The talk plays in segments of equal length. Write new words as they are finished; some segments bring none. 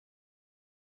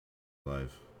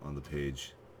5 on the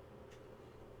page.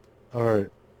 All right.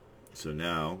 So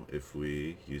now, if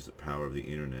we use the power of the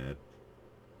internet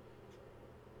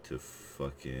to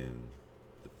fucking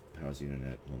how's the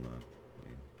internet? Hold on. Let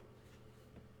me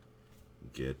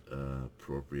get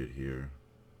appropriate here.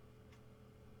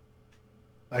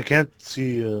 I can't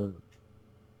see. Yeah,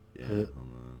 Uh, hold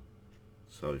on.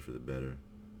 Sorry for the better.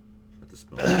 I have to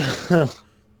spell my words.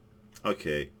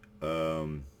 Okay.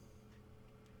 Um.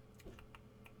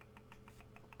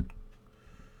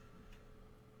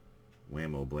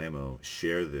 Whammo blammo.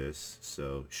 Share this.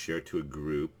 So share to a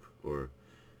group or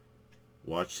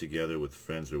watch together with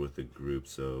friends or with a group.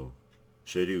 So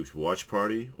should I do watch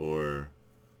party or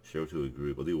share to a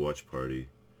group? I'll do watch party.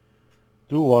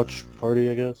 Do watch party,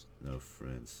 I guess. No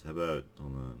friends. How about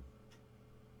hold on?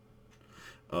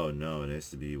 Oh no, it has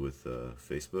to be with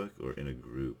Facebook or in a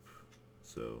group.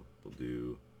 So we'll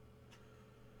do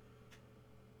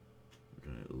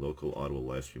local Audible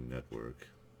live stream network.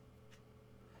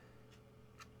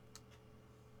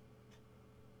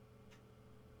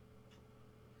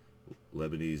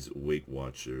 Lebanese Weight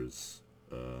Watchers.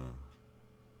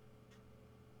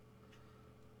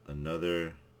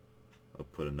 Another. I'll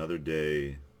put another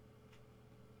day.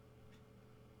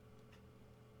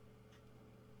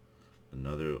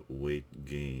 Another weight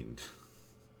gained.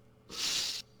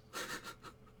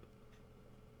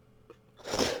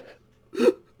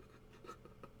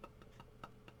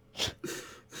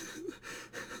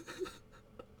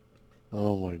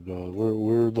 Oh my God,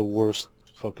 we're the worst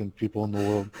fucking people in the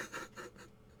world.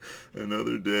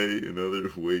 Another day, another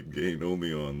weight gain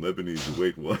only on Lebanese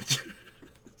Weight Watchers.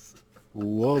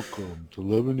 Welcome to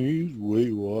Lebanese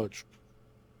Weight Watch.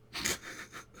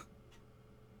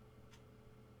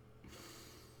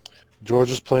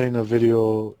 George is playing a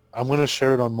video. I'm gonna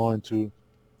share it on mine too.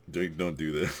 Don't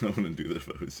do that. I wouldn't do that if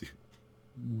I was you.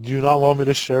 Do you not want me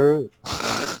to share it?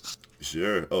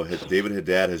 Sure. Oh, David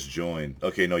Haddad has joined.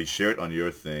 Okay, no, you share it on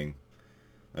your thing.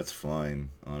 That's fine,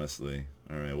 honestly.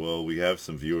 All right. Well, we have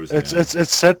some viewers It's now. it's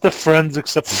it's set to friends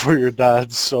except for your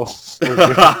dad, so we're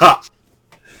good.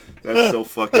 That's so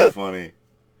fucking funny.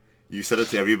 You said it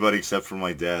to everybody except for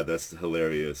my dad. That's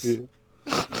hilarious. Yeah.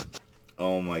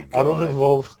 Oh my I don't god.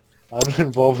 involve I don't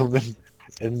involve him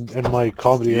in my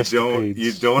comedy You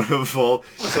escapades. don't evolve.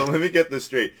 So let me get this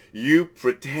straight. You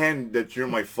pretend that you're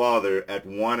my father at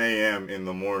 1 a.m. in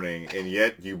the morning, and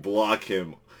yet you block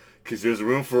him because there's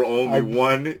room for only I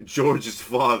one George's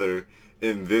father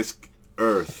in this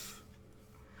earth.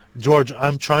 George,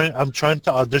 I'm trying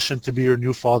to audition to be your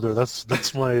new father.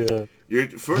 That's my You're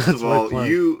first of that's my all, plan.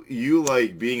 you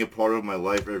like being a part of my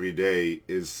life every day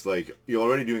is like you're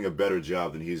already doing a better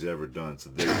job than he's ever done. So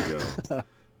there you go.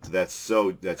 That's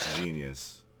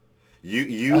genius.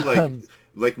 You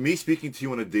like me speaking to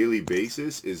you on a daily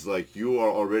basis is like you are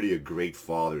already a great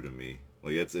father to me.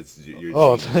 Like it's you're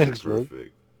Oh, genius. You're thanks, bro.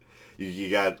 perfect. You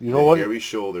got You know the what? hairy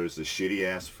shoulders, the shitty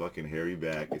ass fucking hairy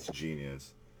back. It's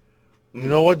genius. You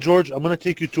know what, George? I'm gonna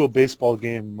take you to a baseball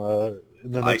game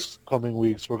in the I next coming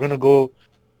weeks. We're gonna go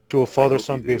to a I hope you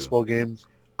father-son do. baseball game.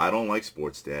 I don't like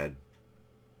sports, Dad.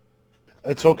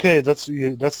 It's I don't. okay.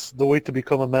 That's the way to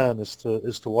become a man is to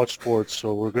watch sports.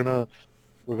 So we're gonna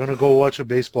go watch a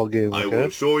baseball game, I will okay?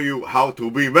 show you how to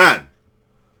be man.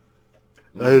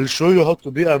 I'll show you how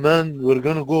to be a man. We're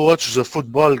gonna go watch the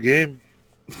football game.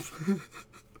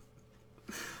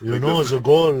 You Like the know, the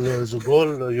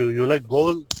goal. You like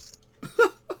goal?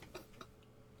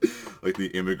 like the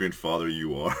immigrant father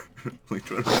you are, like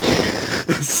trying to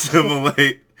fucking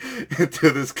assimilate into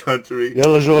this country.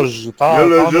 يلا جورج Yalla, تعال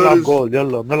نلعب Jonas. جول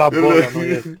يلا بنلعب جول Yalla. انا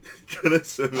وياك. Trying to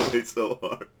assimilate so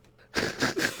hard.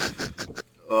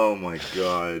 Oh my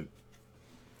god.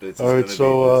 This is All right, gonna be.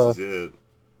 so This is it.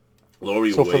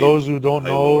 Lori so for Wade. those who don't Hi,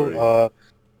 know, Lori.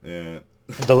 Yeah.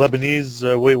 the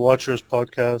Lebanese Weight Watchers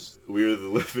podcast. We are the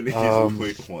Lebanese Um,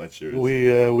 Weight Watchers.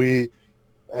 we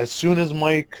as soon as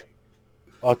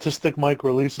Autistic Mike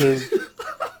releases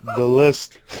the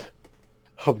list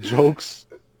of jokes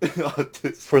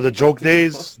for the Autistic. joke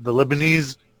days, the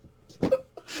Lebanese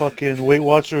fucking Weight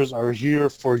Watchers are here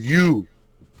for you.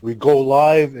 We go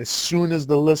live as soon as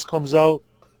the list comes out,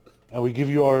 and we give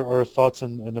you our thoughts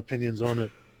and opinions on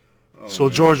it. Oh So,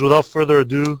 George, man. without further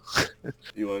ado,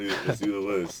 You want to let's do the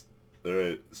list. All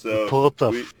right. So pull up the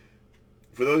we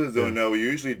for those that don't yeah. know, we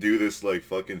usually do this like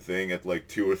fucking thing at like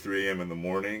 2 or 3 a.m. in the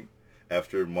morning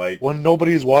after Mike When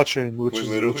nobody's watching, which when is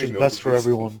literally best for nobody's.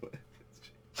 everyone.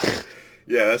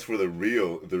 Yeah, that's for the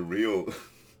real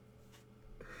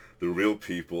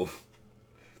people.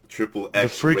 Triple The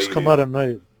X freaks come out rated at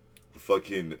night.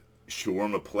 fucking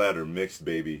shawarma platter mixed,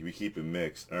 baby. We keep it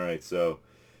mixed. All right, so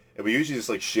and we usually just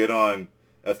like shit on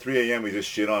At 3 a.m. we just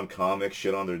shit on comics,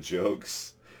 shit on their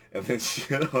jokes, and then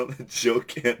shit on the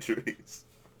joke entries.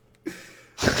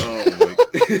 Oh my!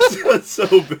 It's so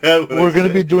bad. When We're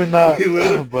gonna be doing that,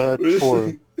 but we're just for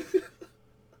like,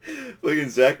 fucking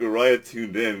Zachariah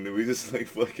tuned in, and we just like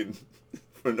fucking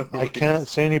for no I reason. can't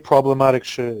say any problematic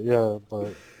shit. Yeah,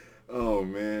 but Oh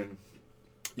man,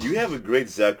 you have a great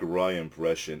Zachariah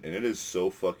impression, and it is so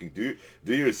fucking do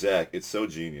your Zach. It's so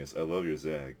genius. I love your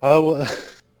Zach. I w-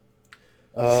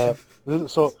 uh,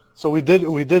 so we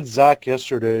did Zach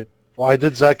yesterday. Well, I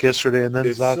did Zach yesterday, and then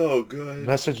It's Zach so good.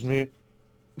 messaged me,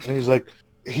 and he's like,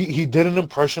 he did an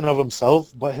impression of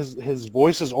himself, but his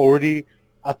voice is already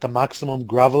at the maximum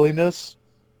graveliness,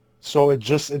 so it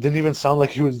didn't even sound like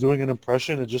he was doing an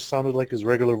impression. It just sounded like his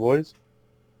regular voice.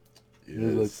 He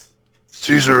was like, Yes.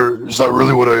 Caesar, is that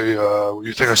really what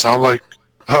you think I sound like?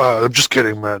 I'm just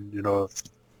kidding, man.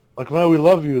 Like, man, we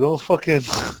love you. Don't fucking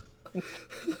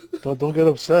don't get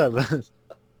upset, man.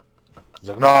 He's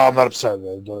like, no, I'm not upset,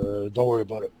 man. Don't worry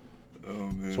about it. Oh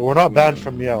man. So we're not banned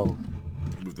from Meow.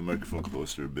 Move the microphone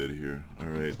closer a bit here. All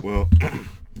right. Well,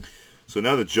 so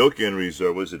now the joke entries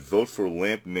are, what is it? Vote for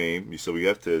lamp name. So we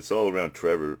have to. It's all around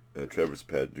Trevor. Trevor's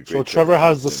pet. The So great Trevor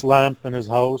has Johnson. this lamp in his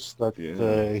house that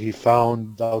Yeah. he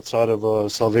found outside of a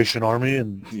Salvation Army,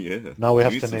 and Yeah. now we He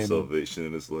have needs to some name it. salvation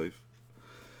in his life.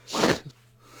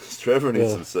 Trevor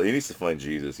needs Yeah. some. He needs to find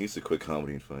Jesus. He needs to quit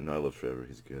comedy and find. No, I love Trevor.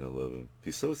 He's good. I love him.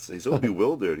 He's so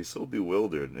bewildered. He's so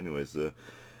bewildered. Anyways,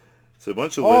 it's a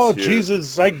bunch of Oh, lists here.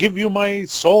 Jesus, I give you my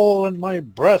soul and my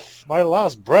breath. My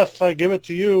last breath, I give it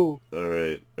to you. All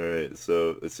right.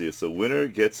 So let's see. So winner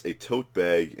gets a tote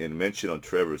bag and mention on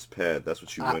Trevor's pad. That's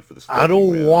what you went for this. I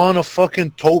don't want a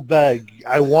fucking tote bag.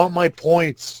 I want my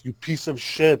points, you piece of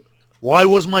shit. Why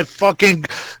was my fucking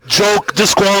joke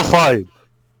disqualified?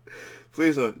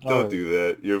 Please don't Alright. do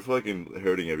that. You're fucking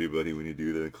hurting everybody when you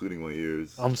do that, including my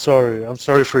ears. I'm sorry. I'm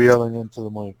sorry for yelling into the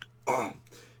mic.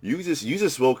 You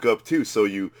just woke up too. So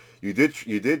you did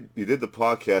the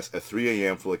podcast at 3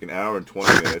 a.m. for like an hour and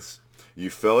 20 minutes. You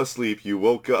fell asleep. You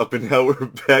woke up, and now we're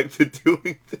back to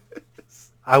doing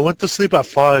this. I went to sleep at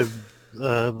 5,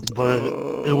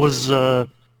 but it was. I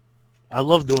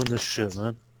love doing this shit,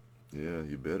 man. Yeah,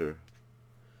 you better.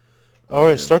 All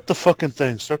right, man. start the fucking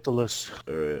thing. Start the list.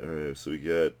 All right. So we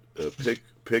got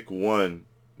pick one,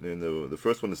 and the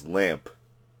first one is lamp.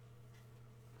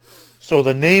 So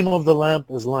the name of the lamp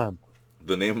is lamp.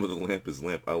 The name of the lamp is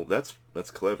lamp.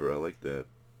 That's clever. I like that.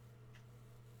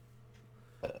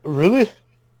 Really?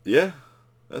 Yeah,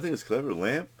 I think it's clever.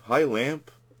 Lamp. Hi,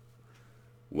 lamp.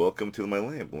 Welcome to my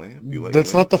lamp. Lamp. You like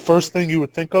That's lamp? not the first thing you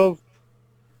would think of.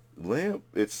 Lamp.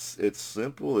 It's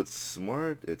simple. It's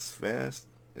smart. It's fast.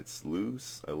 It's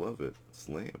loose. I love it. It's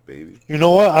lamp, baby. You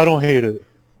know what? I don't hate it.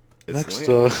 It's Next,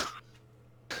 lamp.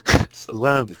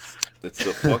 lamp. It's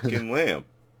a fucking lamp.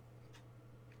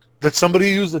 Did somebody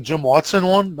use the Jim Watson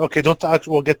one? Okay, don't talk.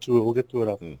 We'll get to it. We'll get to it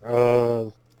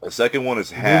after. The second one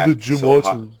is hack. The Jim So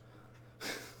Watson.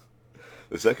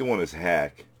 the second one is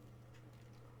hack.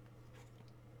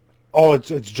 Oh, it's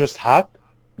just hack.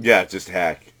 Yeah, just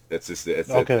hack. That's just it.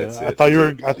 That's Okay, it. That's I it. thought you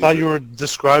were. These I thought are- you were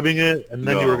describing it, and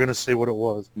then you were No. gonna say what it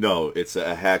was. No, it's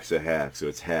a hack's a hack, so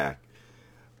it's hack.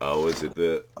 Was it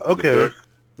the Okay. third,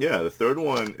 yeah, the third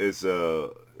one is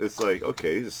it's like,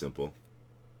 okay, these are simple.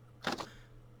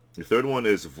 The third one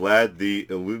is Vlad the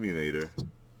Illuminator.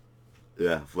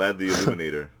 Yeah, Vlad the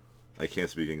Illuminator. I can't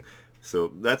speak English.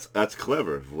 So that's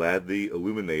clever. Vlad the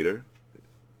Illuminator.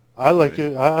 I like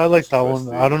it. I like that one.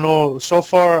 Trusty. I don't know. So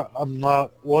far, I'm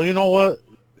not. Well, you know what?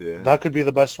 Yeah, That could be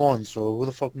the best one. So who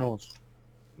the fuck knows?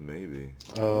 maybe.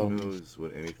 Who Um, knows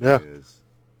what anything yeah. is?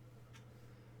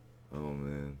 Oh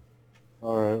man.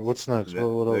 all right. What's next? The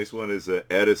What else? next one is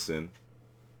Edison.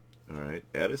 All right,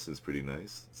 Edison's pretty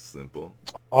nice. Simple.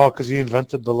 Oh, because he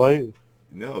invented the light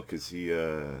No, because he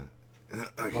or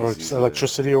 'cause it's he's,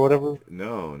 electricity or whatever.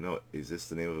 No. Is this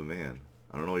the name of a man?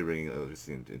 I don't know why you're bringing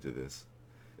electricity into this.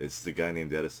 It's the guy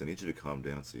named Edison. I need you to calm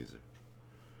down, Caesar.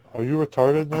 Are you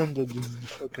retarded, man?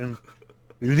 Fucking.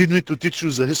 You need me to teach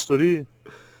you the history?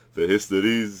 The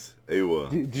histories, Ewa.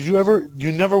 Did you ever?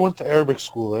 You never went to Arabic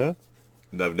school, eh?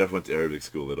 No, I've never went to Arabic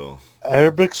school at all.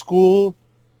 Arabic school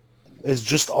is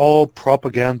just all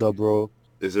propaganda, bro.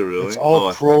 Is it really? It's all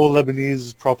Oh,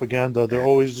 pro-Lebanese propaganda. They're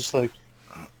always just like,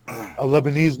 a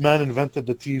Lebanese man invented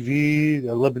the TV.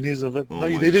 A Lebanese event. Oh No,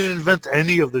 my they didn't invent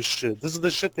any of this shit. This is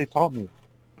the shit they taught me.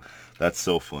 that's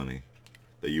so funny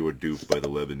that you were duped by the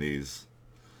Lebanese.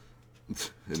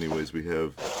 Anyways, we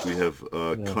have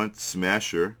Cunt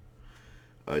Smasher.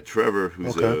 Trevor,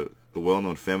 who's Okay. a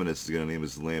well-known feminist, is gonna name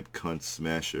his lamp Cunt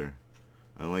Smasher.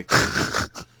 I like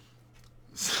that.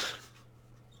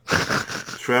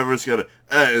 Trevor's got a.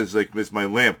 It's my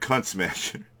lamp, cunt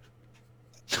smasher.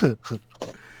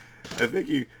 I think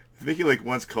he like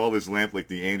once called his lamp like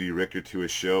the Andy Richter to his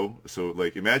show. So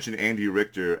like imagine Andy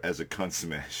Richter as a cunt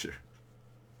smasher.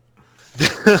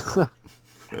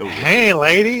 Hey,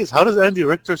 ladies, how does Andy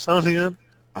Richter sound again?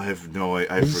 I have no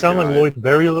idea. Does he sound like Lloyd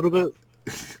Berry a little bit?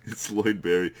 It's Lloyd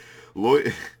Berry.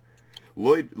 Lloyd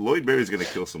Berry's gonna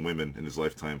kill some women in his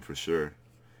lifetime for sure.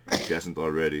 He hasn't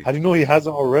already. How do you know he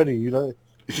hasn't already?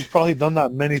 He's probably done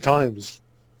that many times.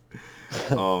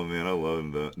 Oh man, I love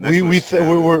him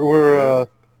though.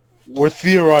 We're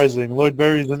theorizing. Lloyd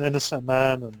Berry's an innocent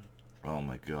man, and oh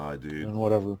my god, dude. And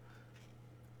whatever.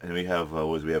 And we have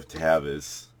we have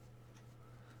Tavis.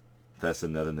 That's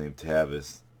another name,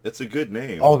 Tavis. It's a good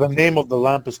name. Oh, the name of the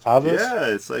lamp is Tavis? Yeah,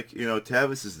 it's like,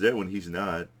 Tavis is there when he's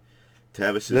not.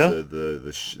 Tavis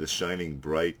is the shining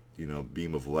bright,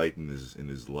 beam of light in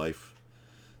his life.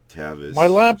 Tavis. My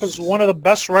lamp is one of the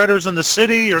best writers in the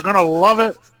city. You're gonna love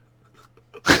it.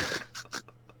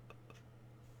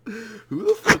 Who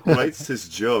the fuck writes his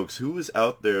jokes? Who is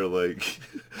out there like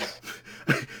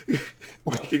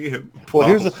making him? Well,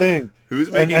 here's the thing. Who's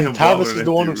making him? Tavis is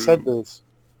the one who said this.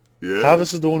 Yeah.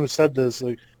 Tavis is the one who said this.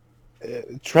 Like,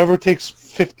 Trevor takes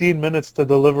 15 minutes to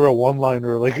deliver a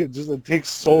one-liner. Like, it takes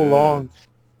so long.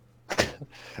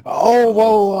 Oh,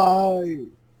 well,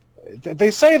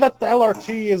 they say that the LRT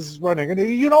is running. And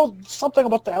you know something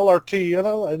about the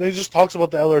LRT, And he just talks about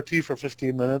the LRT for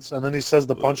 15 minutes, and then he says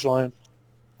the punchline,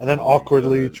 and then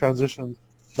awkwardly transitions.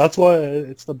 That's why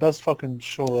it's the best fucking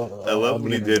show. I love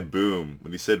when he did boom.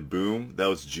 When he said boom, that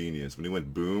was genius. When he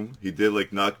went boom, he did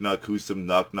like knock knock who's some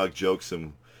knock knock jokes,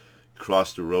 some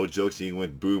cross the road jokes. And he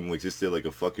went boom, like just did like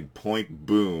a fucking point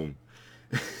boom.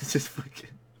 Just fucking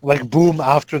like boom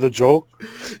after the joke.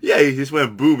 Yeah, he just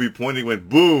went boom. He pointed, went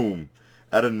boom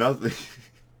out of nothing.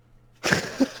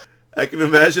 I can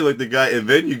imagine like the guy, and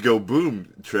then you go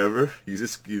boom, Trevor.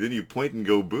 Then you point and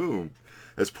go boom.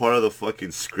 As part of the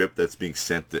fucking script that's being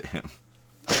sent to him.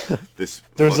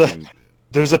 There's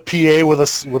a PA with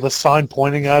a sign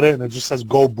pointing at it, and it just says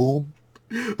 "Go Boom."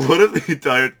 What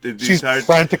if She's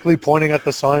frantically pointing at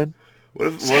the sign? What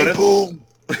if boom?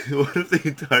 What if the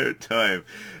entire time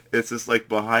it's just like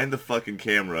behind the fucking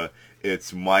camera,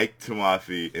 it's Mike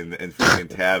Tomafi and fucking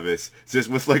Tavis just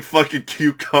with like fucking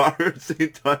cue cards the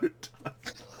entire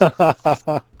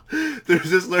time. They're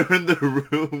just in the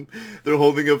room. They're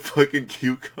holding up fucking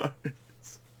cue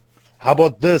cards. How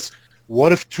about this?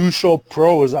 What if Two Show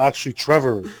Pro is actually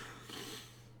Trevor?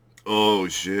 Oh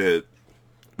shit!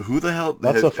 Who the hell?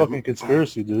 That's a fucking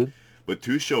conspiracy, dude. But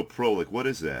Two Show Pro, like, what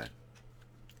is that?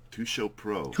 Two Show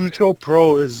Pro. Two Show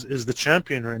Pro is the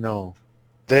champion right now.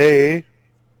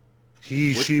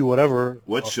 She, whatever.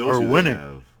 What shows are do winning. They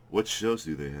have? What shows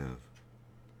do they have?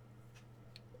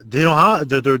 They don't have.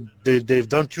 They've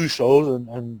done 2 shows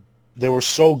and they were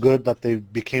so good that they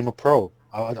became a pro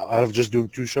out of just doing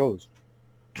 2 shows.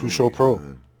 Two Show Pro.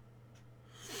 God.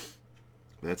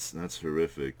 That's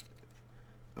horrific.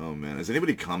 Oh man, is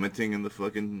anybody commenting in the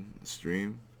fucking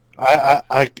stream?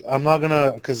 I'm not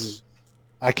gonna, because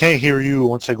I can't hear you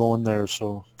once I go in there.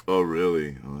 So. Oh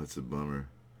really? Oh, that's a bummer.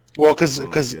 Well, because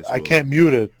I can't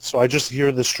mute it, so I just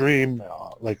hear the stream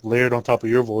like layered on top of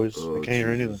your voice. Oh, I can't hear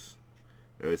anything.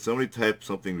 All right, somebody type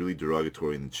something really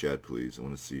derogatory in the chat, please. I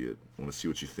want to see it. I want to see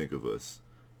what you think of us.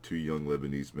 2 young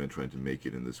Lebanese men trying to make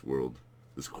it in this world,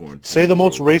 this quarantine. Say the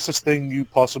most racist thing you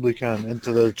possibly can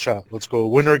into the chat. Let's go.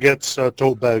 Winner gets a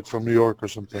tote bag from New York or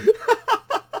something.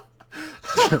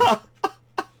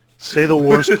 Say the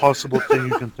worst possible thing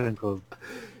you can think of.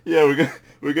 Yeah,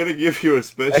 we're gonna give you a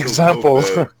special example.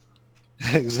 tote bag.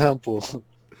 Example.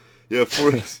 Yeah,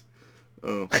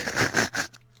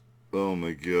 oh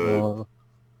my god.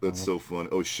 That's so funny.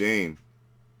 Oh, Shane.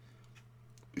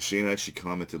 Shane actually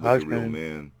commented like a real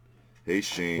man. Hey,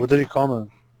 Shane. What did he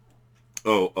comment?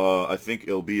 Oh, I think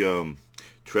it'll be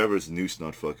Trevor's noose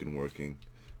not fucking working.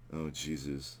 Oh,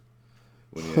 Jesus.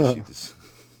 When he actually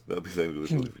that'll be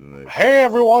like tonight. Hey,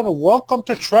 everyone. Welcome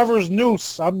to Trevor's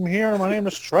Noose. I'm here. My name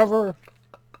is Trevor.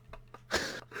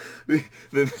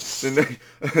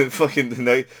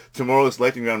 Tomorrow's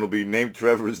lightning round will be named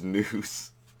Trevor's Noose.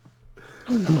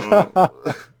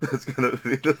 That's gonna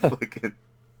be the fucking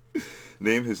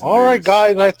name his. All right,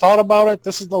 guys, I thought about it.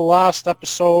 This is the last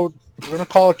episode. We're gonna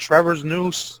call it Trevor's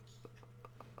Noose.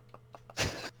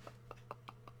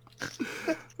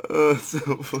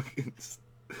 So fucking.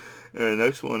 All right,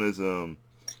 next one is the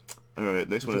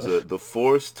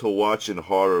forced to watch in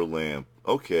horror lamp.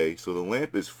 Okay, so the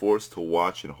lamp is forced to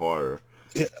watch in horror.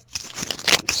 Yeah.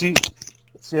 See,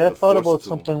 I thought about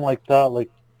something like that, like,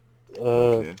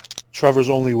 okay. Trevor's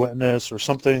only witness or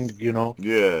something, you know,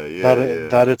 Yeah, yeah, that yeah,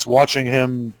 that it's watching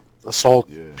him assault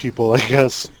yeah. people, I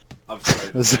guess. I'm sorry,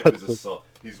 the Is lamp that is assault.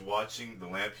 He's watching the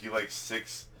lamp. He like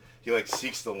seeks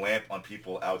the lamp on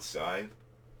people outside.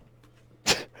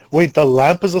 Wait, the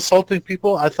lamp is assaulting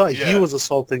people? I thought he Yeah. was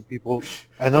assaulting people,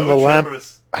 and then No, the lamp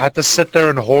Trevor's. had to sit there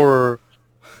in horror.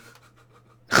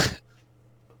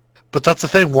 But that's the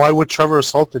thing. Why would Trevor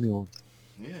assault anyone?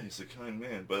 Yeah, he's a kind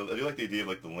man. But I do like the idea of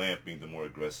like the lamp being the more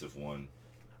aggressive one.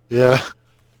 Yeah.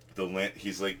 The lamp,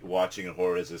 he's like watching in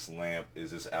horror as this lamp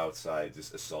is just outside,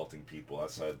 just assaulting people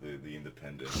outside the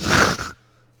Independence.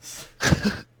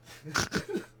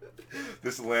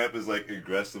 This lamp is like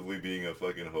aggressively being a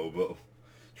fucking hobo,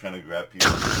 trying to grab people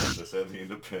outside the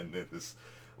Independence. This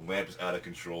lamp is out of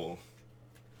control.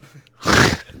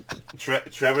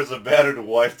 Trevor's a battered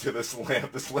wife to this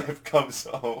lamp. This lamp comes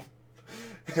home,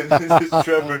 and this is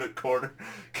Trevor in a corner,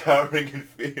 cowering in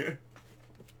fear.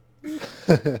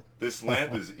 This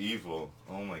lamp is evil.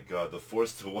 Oh my god, the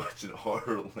force to watch an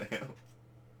horror lamp.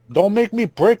 Don't make me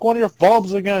break one of your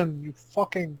bulbs again, you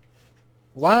fucking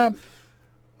lamp.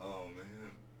 Oh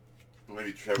man.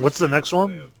 Maybe Trevor's What's the favorite next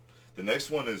one? lamp. The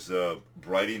next one is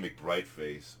Brighty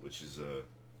McBrightface, which is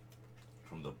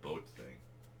from the boat thing.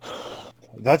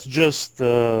 That's just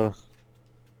That's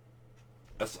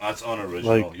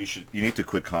unoriginal. like You need to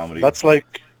quit comedy. that's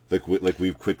like Like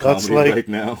we've quit that's comedy like right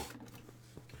now.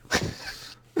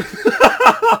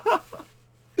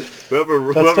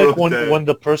 whoever that's like wrote that. when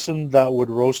the person that would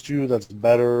roast you that's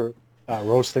better at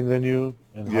roasting than you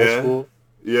in high Yeah. school,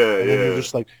 Yeah, and then yeah. you're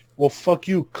just like, well, fuck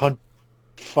you, cunt,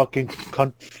 fucking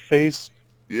cunt face,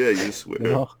 Yeah, you just swear. you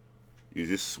know, You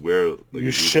just swear like you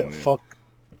a shit, dude, man. fuck,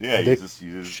 Yeah, dick,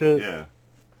 you just shit. yeah.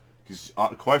 Because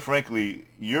quite frankly,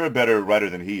 you're a better writer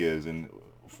than he is, and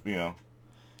you know,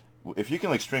 if you can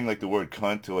like string like the word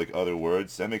cunt to like other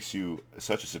words, that makes you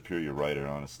such a superior writer,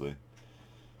 honestly.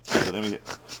 So let me,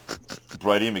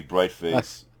 Brighty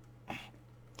McBrightface.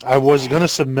 I was gonna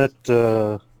submit,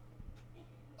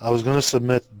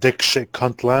 dick shit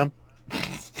cunt lamp,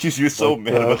 Because you're so but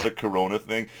mad about the Corona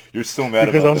thing. You're so mad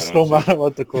because about I'm that, so aren't mad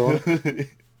about the corona. you?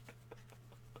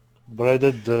 But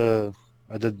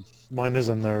I did. Mine is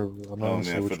in there. I'm not Oh gonna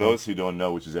say man, for which one. those who don't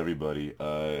know, which is everybody,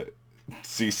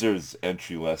 Caesar's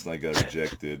entry last night got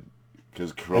rejected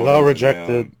because I Corona got was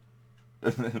rejected.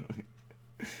 down.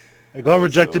 I got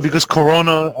rejected So, because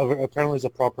corona apparently is a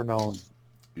proper noun.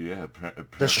 yeah,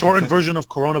 The shortened version of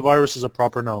coronavirus is a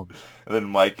proper noun. and then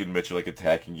Mike and Mitch are like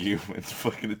attacking you and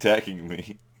fucking attacking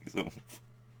me. So,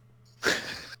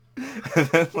 and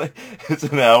then like it's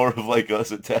an hour of like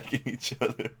us attacking each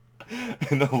other.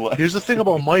 And the live Here's the thing stream.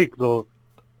 about Mike though.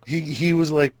 He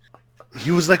was like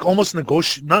almost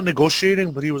not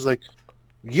negotiating, but he was like,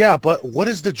 yeah, but what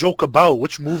is the joke about?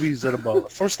 Which movie is it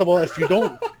about? First of all, if you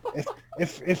don't,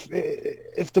 if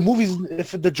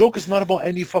the joke is not about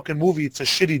any fucking movie, it's a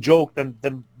shitty joke.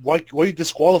 Then why are you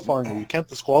disqualifying it? You can't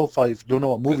disqualify if you don't know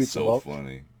what movie That's it's so about.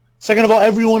 funny. Second of all,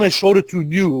 everyone I showed it to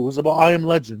knew it was about I Am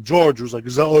Legend. George was like,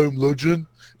 "Is that I Am Legend?"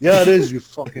 Yeah, it is. You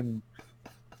fucking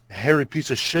hairy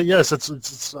piece of shit. Yes,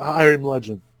 it's I Am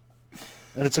Legend,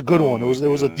 and it's a good Oh one. It my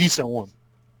was a God. decent one.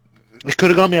 It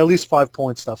could have got me at least 5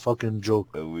 points. That fucking joke.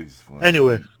 At least funny.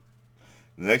 Anyway,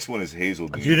 The next one is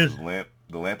Hazeldean. you didn't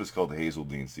The lamp is called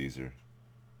Hazeldean Caesar.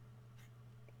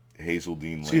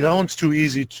 Hazeldean see that lamp. one's too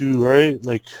easy too, right?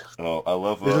 Like, Oh, I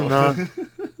love isn't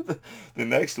that? the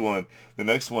next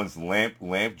one's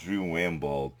Lamp Drew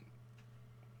Wambald.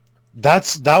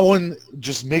 That one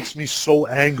just makes me so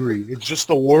angry. It's just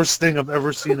the worst thing I've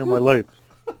ever seen in my life.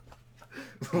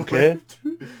 Okay.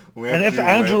 And if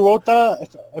Andrew wrote that,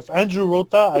 if Andrew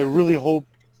wrote that, I really hope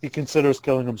he considers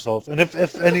killing himself. And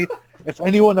if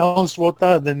anyone else wrote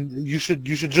that, then you should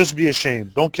just be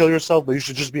ashamed. Don't kill yourself, but you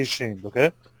should just be ashamed.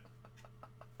 Okay.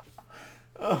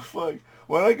 Oh fuck!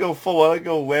 Why don't I go full? Why don't I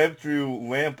go Lamp Drew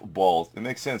Lamp Bald? It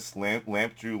makes sense. Lamp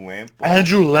Drew Lamp Bald.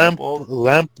 Andrew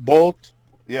Lamp Bolt.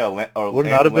 Yeah, or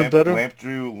Wouldn't that have been better? Lamp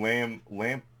Drew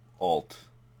Lamp Alt.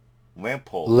 Lamp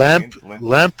Pole.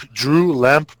 Lamp Drew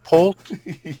Lamp Bolt.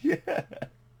 Yeah.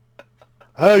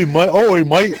 Hey,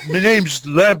 my name's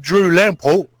Lamp Drew Lamp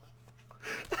Bolt.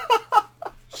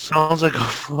 Sounds like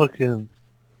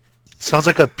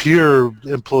a peer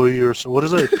employee or so. What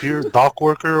is it? Peer dock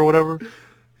worker or whatever?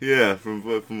 Yeah, from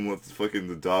what's fucking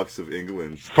the docks of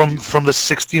England. From the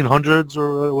 1600s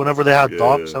or whenever they had Yeah,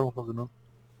 docks. yeah. I don't fucking know.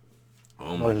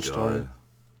 Oh Not my a historian. god,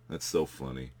 that's so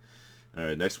funny. All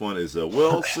right, next one is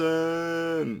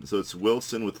Wilson. So it's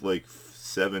Wilson with like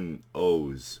 7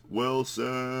 O's.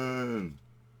 Wilson.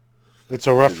 It's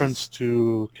a reference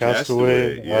to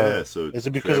Castaway. Yeah. So Is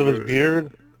it because of his Trevor-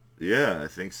 beard? Yeah, I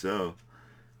think so.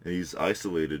 And he's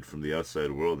isolated from the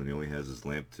outside world, and he only has his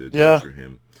lamp to Yeah. torture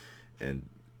him. And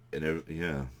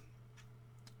yeah,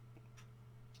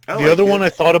 I The other like one it. I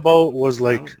thought about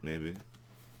I don't maybe.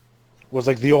 was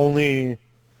like the only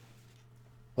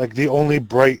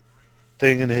bright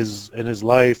thing in his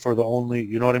life, or the only,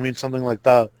 you know what I mean, something like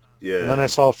that. And then Yeah, I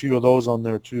saw a few of those on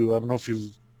there too. I don't know if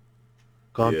you've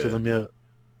gone to yeah. them yet.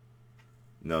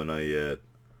 No, not yet.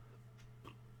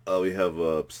 We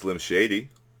have Slim Shady.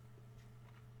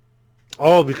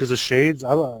 Oh, because of shades.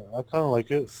 I kind of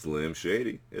like it. Slim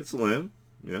Shady. It's slim.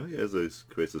 Yeah, he has a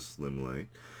creates a slim lane.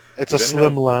 It's We a then slim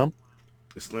have lamp.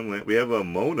 a slim lane. We have a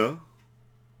Mona.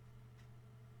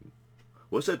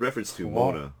 What's that reference to Wow.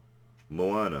 Mona?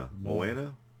 Moana. Mo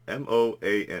Moana?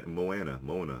 Moan. Moana.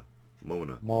 Mona.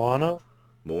 Mona. Moana.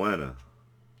 Moana.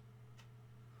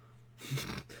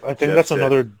 I think Jeff that's said.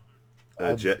 another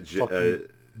Uh, Je- Je- fucking uh,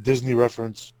 Disney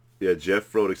reference. yeah,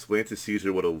 Jeff wrote, explain to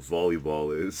Caesar what a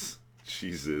volleyball is.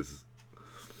 Jesus.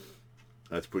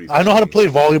 That's pretty I know how to funny. play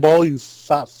volleyball, you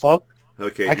fat fuck.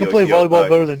 Okay, I can yo, play yo, volleyball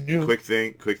better than you. quick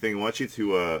thing. I want you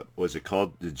to, what's it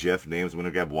called? The Jeff names. I'm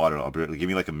gonna grab water. Give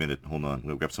me like a minute. Hold on. I'm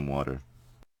gonna grab some water.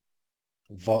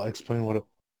 Explain what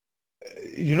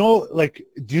you know, like,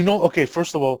 do you know, okay,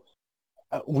 first of all,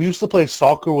 we used to play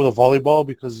soccer with a volleyball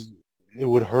because it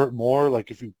would hurt more.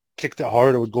 Like, if you kicked it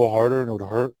hard, it would go harder and it would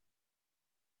hurt.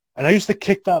 And I used to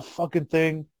kick that fucking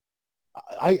thing.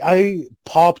 I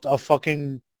popped a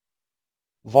fucking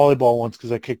volleyball once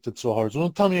because I kicked it so hard. So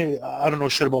don't tell me I don't know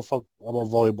shit about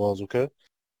volleyballs, okay?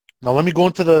 Now let me go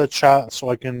into the chat so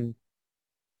I can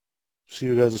see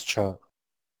you guys' chat.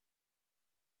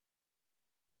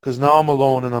 Because now I'm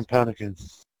alone and I'm panicking.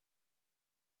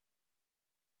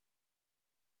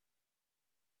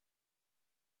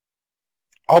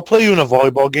 I'll play you in a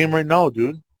volleyball game right now,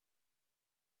 dude.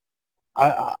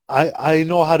 I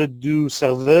know how to do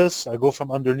service. I go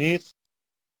from underneath.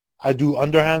 I do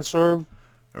underhand serve.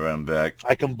 All right, I'm back.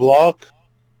 I can block.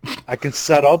 I can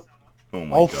set up. Oh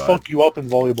my I'll god, fuck you up in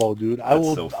volleyball, dude.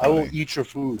 that's so I will funny. eat your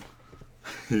food.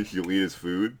 You'll eat his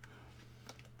food.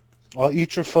 I'll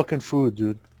eat your fucking food,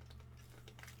 dude.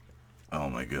 Oh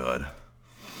my god.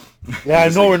 Yeah, I This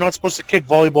know like, we're not supposed to kick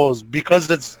volleyballs because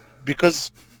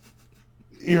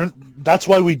you're that's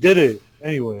why we did it.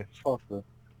 Anyway, fuck that.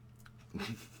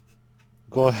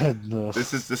 Go ahead.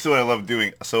 this is what I love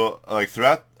doing. So like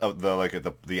throughout the like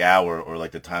the hour or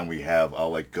like the time we have,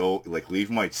 I'll like go like leave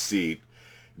my seat,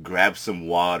 grab some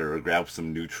water or grab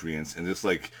some nutrients, and just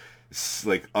like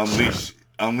like unleash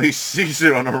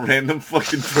Caesar on a random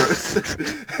fucking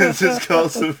person and just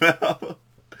calls him out.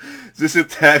 Just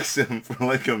attacks him for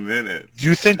like a minute. Do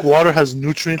you think water has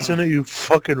nutrients in it, you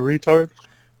fucking retard?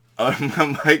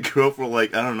 I might go for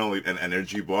like I don't know like an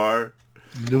energy bar.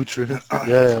 Nutrients?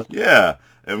 Yeah. Yeah,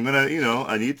 I'm gonna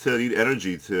I need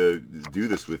energy to do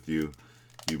this with you,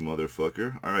 you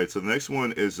motherfucker. All right, so the next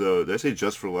one is did I say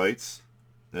Just for Lights?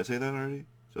 Did I say that already?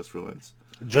 Just for Lights.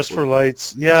 Just Well, for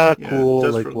lights. Yeah, yeah, cool.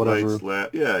 Just for Like, Lights. whatever.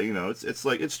 Yeah, it's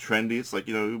like it's trendy. It's like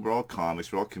we're all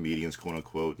comics, we're all comedians, quote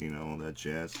unquote. All that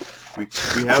jazz. We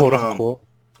we have Quote um unquote.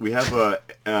 we have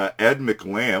Ed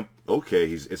McLamp.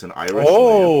 Okay, it's an Irish lamp.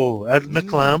 Oh, Ed Mm.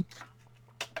 McClamp.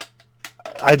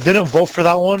 I didn't vote for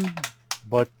that one,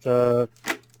 but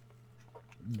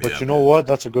Yeah, you know man. what?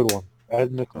 That's a good one.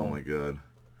 Ed Oh McClamp. my god.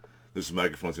 This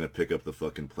microphone's gonna pick up the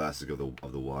fucking plastic of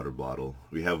the water bottle.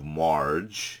 We have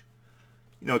Marge.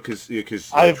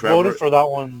 Because I voted Trevor. for that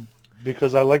one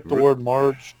because I like the word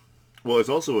Marge. Well, it's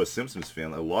also a Simpsons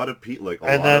fan. A lot of people, like a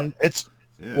And lot of. then it's,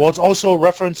 Yeah. well, it's also a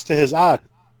reference to his act.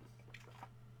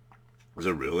 Was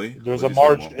it really? There's When a does he say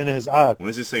Marge in his act. When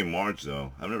does he say Marge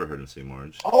though? I've never heard him say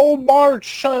Marge. Oh, Marge,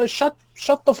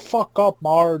 shut the fuck up,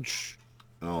 Marge.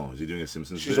 Oh, is he doing a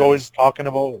Simpsons She's bit? always talking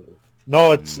about.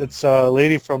 No, Hmm. it's a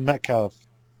lady from Metcalf.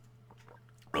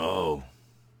 Oh,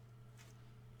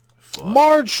 fuck.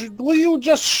 Marge, will you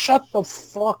just shut the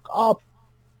fuck up?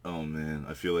 Oh man,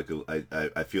 I feel like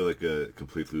I feel like a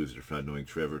complete loser for not knowing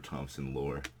Trevor Thompson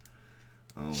lore.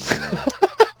 Oh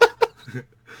man.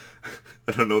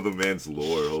 I don't know the man's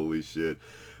lore. Holy shit.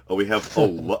 Oh, we have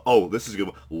this is a good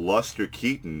one. Luster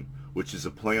Keaton, which is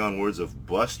a play on words of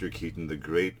Buster Keaton, the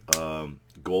great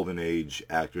golden age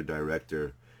actor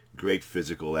director, great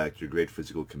physical actor, great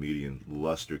physical comedian.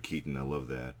 Luster Keaton, I love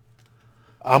that.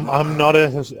 I'm not a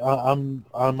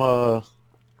I'm a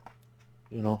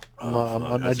Oh I'm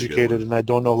fuck, that's a good uneducated one. and I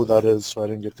don't know who that is, so I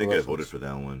didn't I get the think I voted reference. for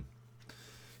that one.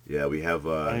 Yeah, we have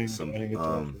I some didn't get the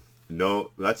reference.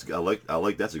 no. That's I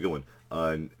like that's a good one.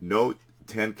 No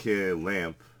Tanka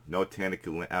lamp. No Tanaka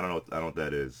lamp. I don't know what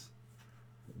that is.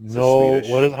 It's a No,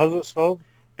 Swedish. how's it spelled?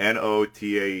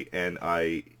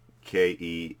 Notanik.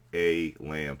 T-A-N-K-E-A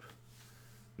lamp.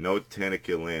 No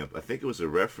Tanaka lamp. I think it was a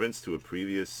reference to a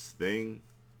previous thing.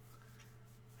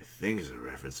 I think it's a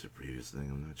reference to a previous thing.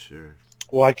 I'm not sure.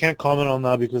 Well, I can't comment on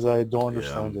that because I don't Yeah,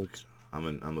 understand it.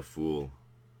 I'm a fool.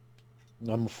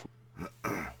 I'm a f-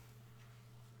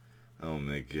 Oh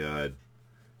my god.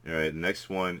 All right, next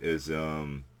one is oh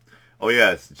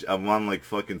yeah, I'm on like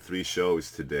fucking 3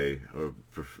 shows today, or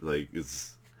like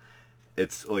it's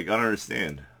like I don't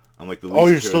understand. I'm like the Oh,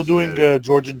 least you're still doing charismatic.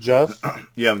 George and Jeff?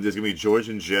 Yeah, there's gonna be George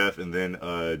and Jeff, and then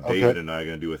Okay. David and I are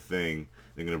gonna do a thing.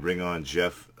 They're gonna bring on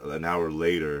Jeff an hour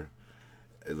later.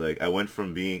 Like I went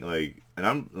from being like, and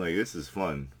I'm like, this is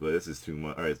fun, but this is too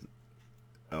much. All right,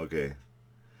 okay.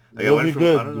 Like I You'll went be from I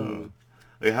good, don't know. dude.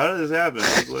 Like how did this happen?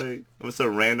 It's like I'm just a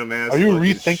random ass Are you fucking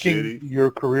rethinking shitty.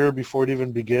 your career before it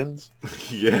even begins?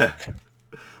 Yeah,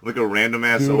 I'm like a random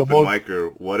ass Dude, open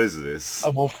micer. What is this?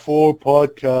 I'm on 4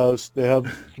 podcasts. They have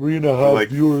 3.5 Like,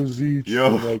 viewers each,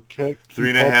 yo, and I can't Three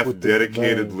keep and a up half with the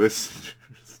dedicated demand. listeners.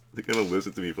 They're gonna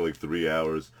listen to me for like 3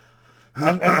 hours.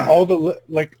 And all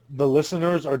the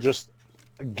listeners are just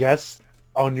guests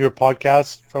on your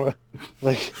podcast from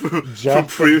like From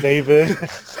Jeff and David.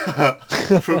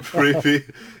 from previous.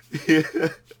 Yeah.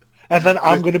 And then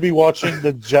I'm gonna be watching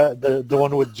the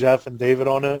one with Jeff and David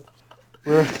on it.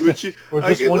 We're Which you, we're I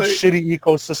just can one like, shitty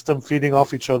ecosystem feeding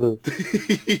off each other.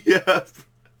 yeah,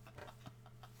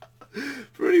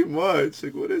 pretty much.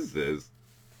 Like, what is this?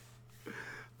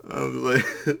 I was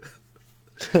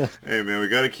like, hey man, we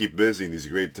gotta keep busy in these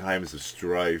great times of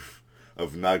strife,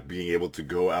 of not being able to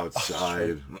go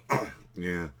outside.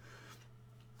 Yeah,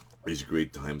 these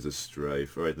great times of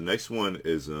strife. All right, the next one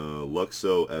is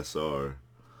Luxo SR.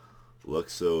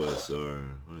 Luxo SR.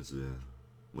 What is that?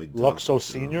 Luxo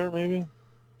Senior, maybe?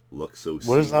 Luxo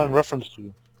What is that in Senior. reference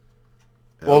to?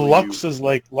 Well, LU. Lux is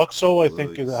like Luxo. I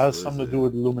think it Lux. has What is something to do it?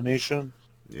 with illumination.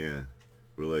 Yeah,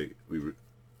 we're like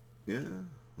yeah.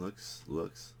 Lux.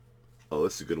 Oh,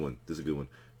 this is a good one. This is a good one.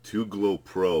 2Glow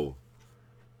Pro.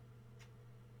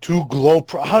 2Glow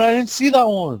Pro. How did I didn't see that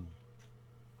one?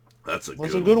 That's a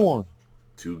That's good a good one. one.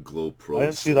 2Glow Pro. I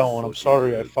didn't see that one. I'm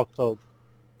sorry. I fucked up.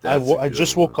 That's a I good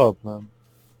just one. woke up, man.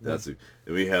 That's a.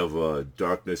 And we have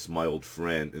Darkness, my old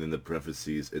friend, and in the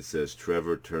parentheses it says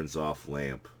Trevor turns off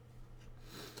lamp.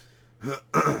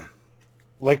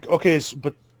 Like, okay,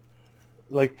 but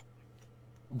like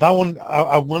that one,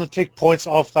 I want to take points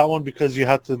off that one because you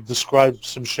had to describe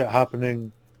some shit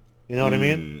happening. You know what I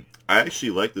mean? I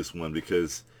actually like this one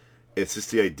because it's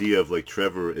just the idea of like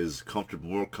Trevor is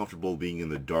more comfortable being in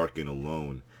the dark and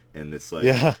alone, and it's like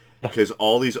Yeah. because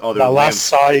all these other That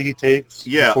last lamps, sigh he takes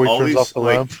yeah, before he all turns off these the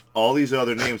like lamp. all these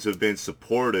other names have been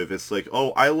supportive. It's like,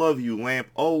 oh, I love you, lamp.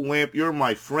 Oh, lamp, you're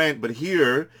my friend. But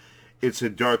here, it's a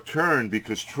dark turn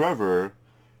because Trevor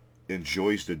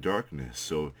enjoys the darkness,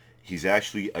 so he's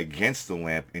actually against the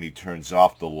lamp and he turns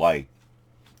off the light.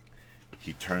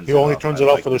 He turns He it only off. turns I it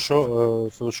off like for the this one. show.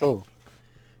 For the show.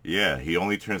 Yeah, he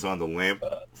only turns on the lamp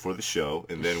for the show,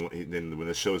 and then when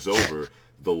the show's over,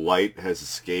 the light has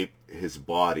escaped his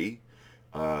body.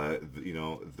 You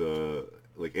know, the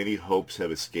like any hopes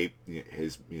have escaped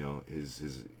his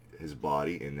his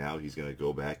body, and now he's gonna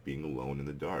go back being alone in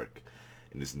the dark,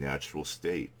 in his natural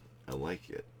state. I like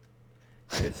it.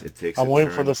 It takes I'm a waiting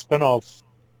for turn. the spin-off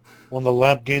when the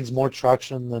lamp gains more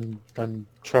traction than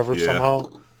Trevor Yeah. somehow.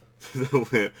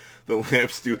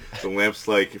 The lamp's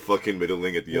like fucking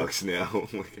middling at the Yucks now.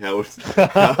 Like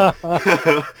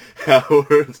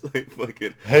Howard's like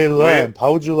fucking Hey lamp. Lamp,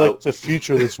 how would you I, like to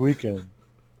feature this weekend?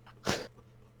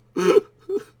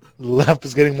 Lamp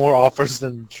is getting more offers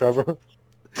than Trevor.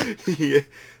 yeah,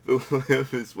 the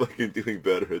lamp is fucking doing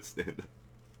better at stand up.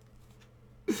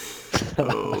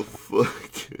 Oh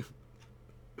fuck, dude.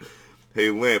 Hey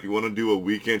Lamp, you want to do a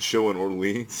weekend show in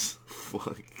Orleans?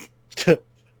 Fuck.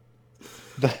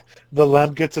 The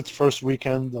Lamp gets its first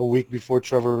weekend a week before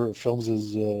Trevor films Oh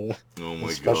his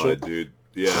my special. god, dude.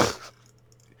 Yeah.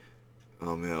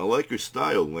 Oh man, I like your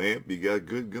style, Lamp. You got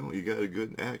good going. You got a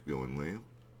good act going, Lamp.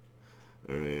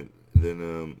 All right.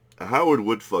 Then Howard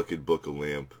would fucking book a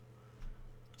Lamp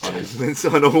on a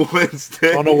on a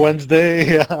Wednesday. On a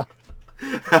Wednesday, yeah.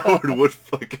 Howard would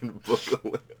fucking book a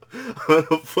Lamp on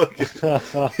a fucking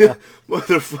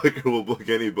motherfucker will book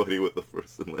anybody with a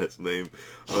first and last name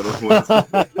on a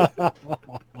Wednesday.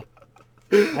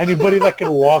 Anybody that can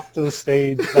walk to the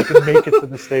stage, that can make it to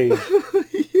the stage,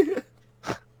 Yeah.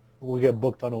 will get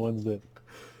booked on a Wednesday.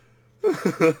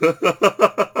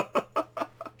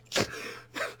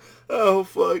 Oh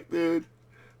fuck, dude,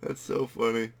 that's so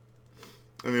funny.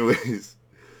 Anyways,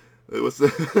 what's the?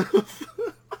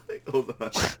 Hold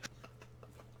on.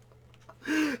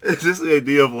 It's just the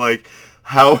idea of like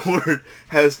Howard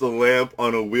has the lamp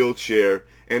on a wheelchair,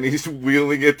 and he's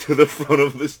wheeling it to the front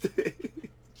of the stage.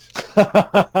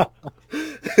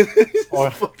 Or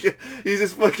He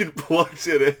just fucking plugs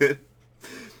it in.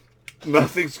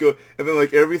 Nothing's going. And then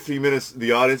like every 3 minutes,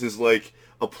 the audience is like,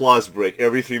 applause break.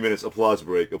 Every 3 minutes, applause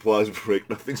break, applause break.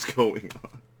 Nothing's going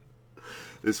on.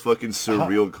 This fucking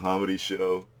surreal comedy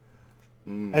show.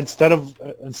 instead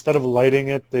of lighting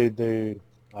it, they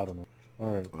I don't know. All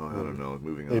right. Oh, I don't know.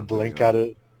 Moving on. They blink at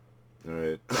it. All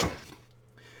right.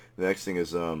 The next thing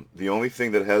is the only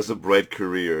thing that has a bright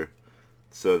career.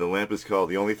 So the lamp is called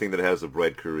the only thing that has a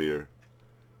bright career.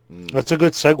 That's a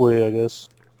good segue, I guess.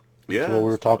 Yeah, What we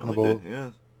were talking like about. that, yeah.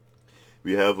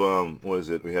 We have what is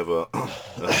it? We have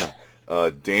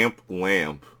a damp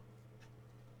lamp.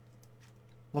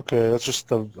 Okay, that's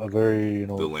just a very,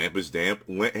 The lamp is damp.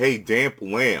 Hey, damp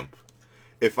lamp.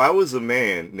 If I was a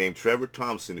man named Trevor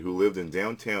Thompson who lived in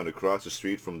downtown across the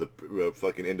street from the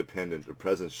fucking Independent or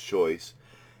President's Choice,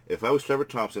 if I was Trevor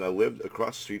Thompson, I lived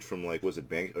across the street from like, was it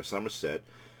Bank or Somerset?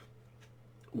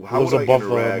 How was would I above the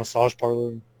interact? massage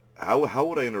parlor. How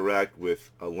would I interact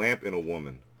with a lamp and a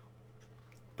woman?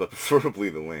 But preferably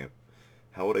the lamp.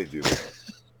 How would I do that?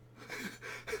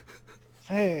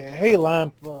 Hey,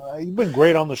 Lamp, you've been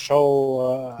great on the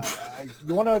show.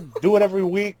 You want to do it every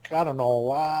week? I don't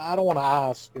know. I don't want to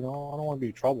ask, I don't want to be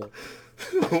in trouble.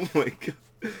 Oh my god.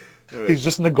 All right. He's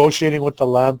just negotiating with the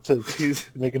Lamp to He's-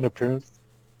 make an appearance.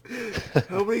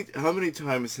 How many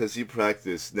times has he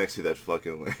practiced next to that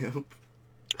fucking lamp?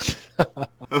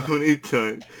 How many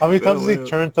times? How many That times does he lamp-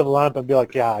 turn to the Lamp and be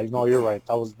like, yeah, you're right.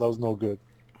 That was no good.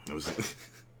 I was.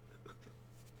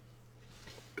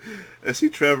 I see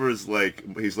Trevor is like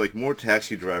he's like more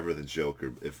Taxi Driver than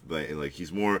Joker. If like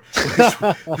he's more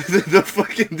the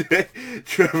fucking day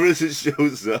Trevor just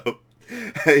shows up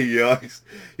at Yucks,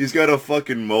 he's got a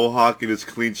fucking mohawk and is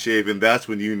clean shaven. That's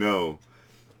when you know.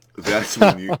 That's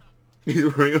when you.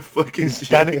 He's wearing a fucking. He's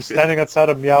standing outside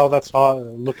of Meow. That's hot.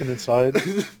 Looking inside.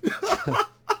 He's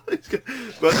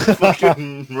about to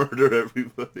fucking murder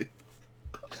everybody.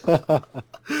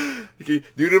 Okay,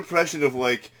 do an impression of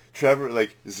like Trevor,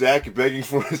 like Zach begging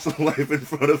for his life in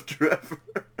front of Trevor.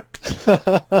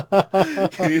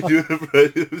 Can you do an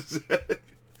impression of Zach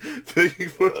begging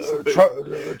for his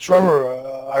life? Trevor,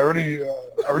 I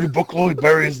already booked Louis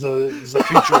Berry as the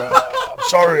feature. I'm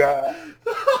sorry,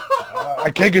 I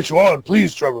can't get you on.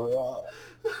 Please, Trevor.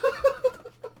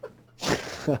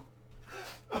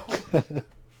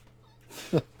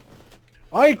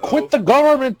 I quit the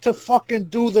government to fucking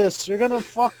do this. You're gonna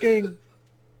fucking.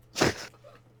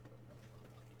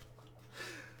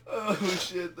 Oh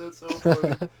shit, that's so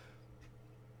funny.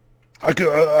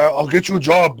 I'll get you a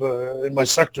job in my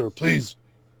sector, please.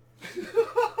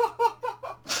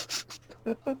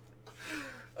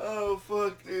 Oh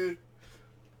fuck, dude.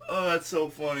 Oh, that's so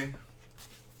funny.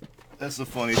 That's the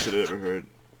funniest shit I've ever heard.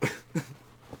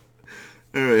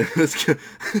 Alright, let's go.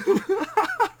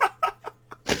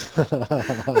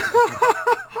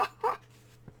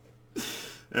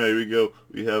 Alright, here we go.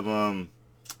 We have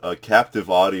a captive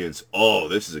audience. Oh,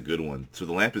 this is a good one. So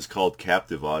the lamp is called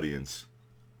Captive Audience.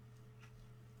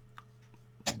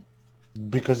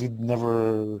 Because he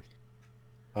never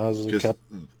has kept.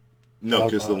 No,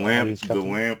 because audience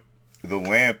the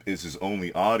lamp is his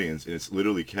only audience, and it's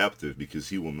literally captive because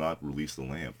he will not release the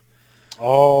lamp.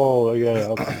 Oh yeah,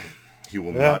 okay. He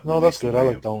will Yeah, not. no, that's release good. the I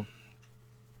lamp. like that one.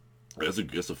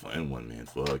 That's a fine one, man.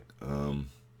 Fuck.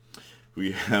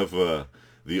 We have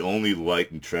the only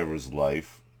light in Trevor's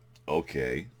life.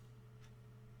 Okay.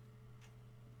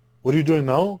 What are you doing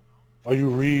now? Are you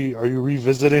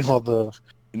revisiting all the?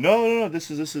 No.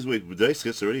 This is wait. Did I say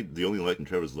it's already the only light in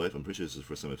Trevor's life? I'm pretty sure this is the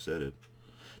first time I've said it.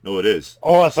 No, it is.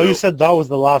 Oh, I thought you So- said that was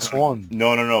the last one.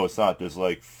 No, it's not. There's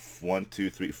like 1, 2,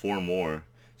 3, 4 more.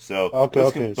 So Okay,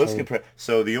 let's sorry. compare.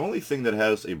 So the only thing that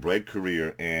has a bright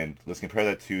career, and let's compare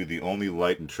that to the only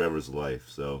light in Trevor's life.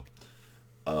 So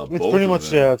It's both pretty of much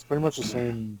them- It's pretty much the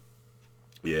same.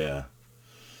 Yeah.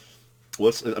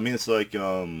 It's like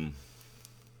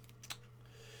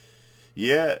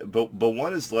yeah, but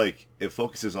one is like it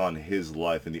focuses on his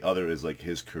life, and the other is like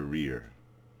his career.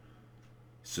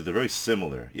 So they're very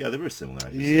similar. Yeah, they're very similar.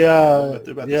 I guess. Yeah,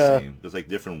 They're about yeah. the same. There's like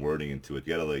different wording into it.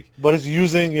 You gotta like But it's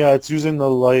using the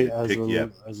light as Pick- a yeah.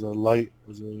 as a light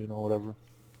as a whatever.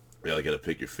 gotta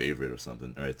pick your favorite or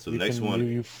something. All right. So the You next can- one.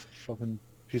 you fucking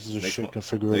pieces of Next shit one- can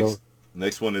figure it out.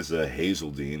 Next one is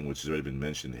Hazeldean, which has already been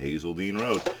mentioned. Hazeldean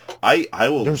Road. I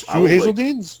will. There's I two will, like-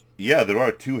 Hazeldeans. yeah, there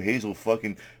are two Hazel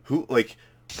fucking who like.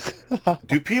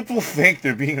 Do people think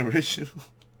they're being original?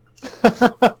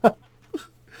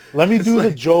 Let me It's do the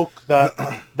like- joke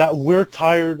that we're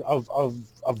tired of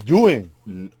of doing.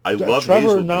 I love Trevor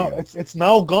Hazel now, Dean. it's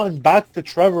now gotten back to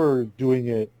Trevor doing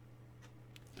it.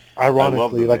 I love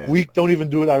Ironically, the like man. we don't even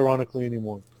do it ironically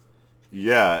anymore.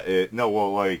 Yeah, no,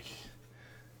 well, like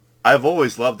I've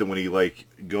always loved him when he like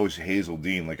goes Hazel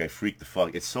Dean. Like I freak the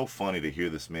fuck. It's so funny to hear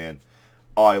this man.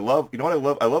 Oh, I love. You know what I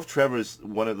love? I love Trevor's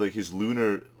one of like his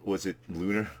lunar. Was it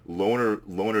lunar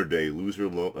loner day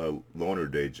loner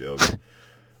day joke?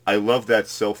 I love that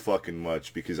so fucking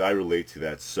much because I relate to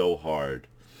that so hard.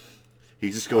 He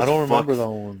just I goes don't fuck. remember that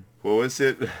one. What was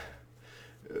it?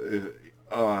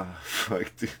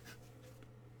 Fuck. Dude.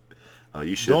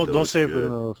 You should know. Don't It's say if we're good.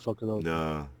 gonna fuck it up.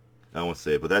 No, I won't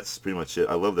say it. But that's pretty much it.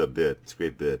 I love that bit. It's a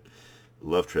great bit.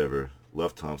 Love Trevor.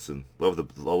 Love Thompson. I love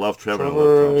Trevor and I love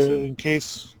Trevor, Thompson. in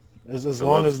case as I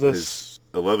long love as this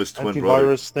I love his twin brother,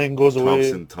 antivirus thing goes away,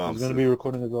 he's Thompson. gonna be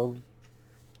recording his album.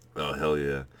 Oh hell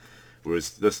yeah!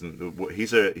 Whereas listen,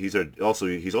 he's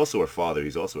also our father.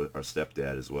 He's also our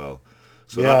stepdad as well.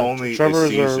 So not Yeah, only Trevor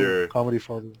is is our Caesar, comedy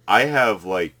father. I have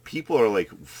like people are like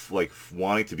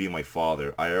wanting to be my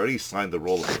father. I already signed the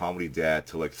role of comedy dad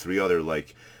to like 3 other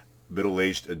like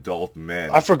middle-aged adult men.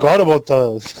 I forgot about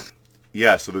that.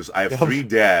 Yeah, so I have Yeah. 3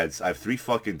 dads. I have 3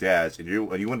 fucking dads, and you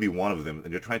want to be one of them,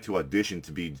 and you're trying to audition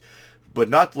to be, but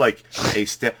not like a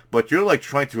step. But you're like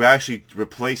trying to actually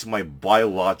replace my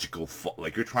biological.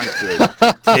 Like you're trying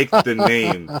to take the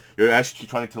name. You're actually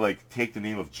trying to like take the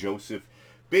name of Joseph.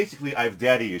 Basically, I have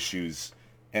daddy issues,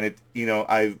 and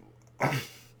I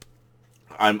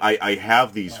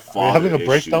have these Are you father having a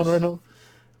breakdown issues. right now?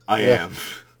 I Yeah. am.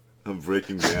 I'm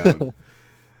breaking down.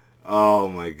 Oh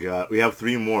my god. We have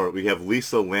 3 more. We have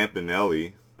Lisa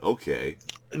Lampanelli. Okay.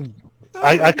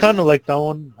 I kind of like that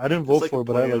one. I didn't It's vote like for a it,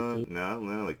 but I play liked on. it. No,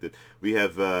 I liked it. We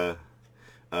have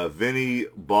Vinny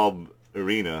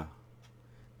Balberina.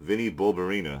 Vinny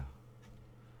Bulbarina.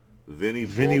 Vinny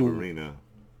Vinny Bulbarina.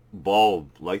 Bulb.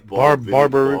 Like bulb. Vinny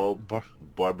Bulb. Bar,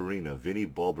 Barbarina. Vinny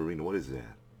Bulbarina. What is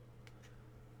that?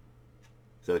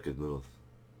 Is that like a little...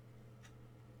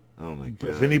 Oh my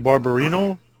god. Vinny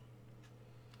Barbarino.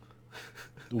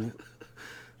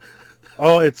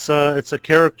 Oh, it's a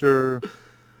character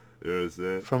There's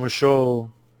that. from a show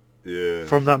Yeah.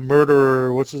 from that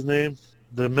murderer. What's his name?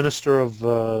 The minister of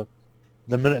the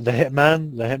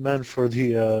hitman for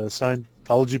the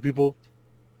Scientology people.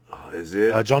 Oh, is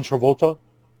it? John Travolta.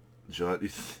 John, you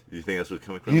think that's what's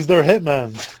coming from? He's their hitman.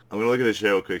 I'm going to look at the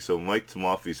show real quick. So Mike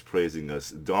Tomafi's praising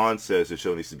us. Don says the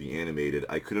show needs to be animated.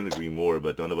 I couldn't agree more,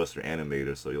 but none of us are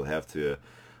animators, so you'll have to,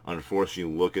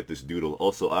 unfortunately, look at this doodle.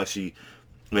 Also, actually,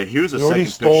 man, here's a They already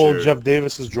second stole picture. Jeff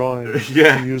Davis's drawing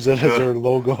Yeah. to use it as their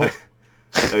logo.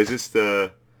 I just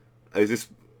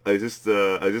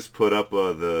put up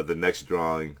the next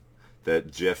drawing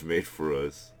that Jeff made for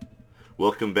us.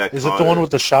 Welcome back, Is Cotter. it the one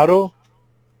with the shadow?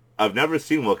 I've never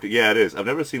seen Welcome. Yeah, it is. I've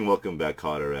never seen Welcome Back,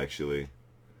 Cotter, actually.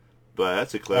 But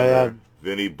that's a clever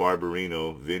Vinny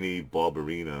Barbarino, Vinny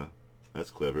Balberina. That's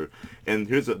clever. And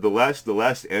here's the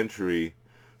last entry.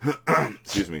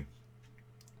 Excuse me.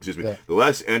 Yeah. The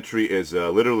last entry is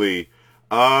literally.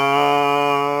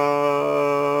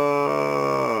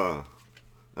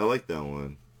 I like that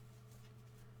one.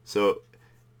 So,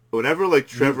 whenever like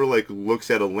Trevor like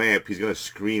looks at a lamp, he's gonna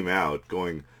scream out,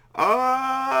 going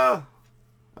ah.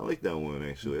 I like that one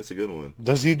actually. That's a good one.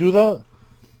 Does he do that?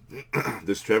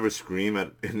 Does Trevor scream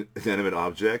at inanimate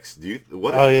objects?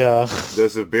 What? Oh yeah.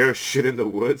 Does a bear shit in the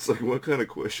woods? Like what kind of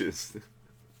questions?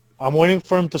 I'm waiting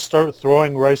for him to start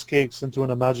throwing rice cakes into an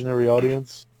imaginary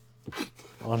audience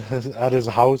at his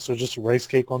house, or just rice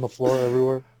cake on the floor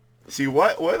everywhere. See,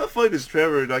 why the fuck does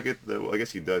Trevor not get the... Well, I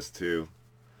guess he does too.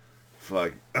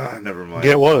 Fuck. Never mind.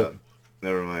 Get what?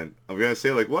 Never mind. I'm gonna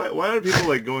say like, why are people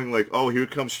like going like, oh, here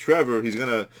comes Trevor. He's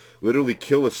gonna literally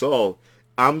kill us all.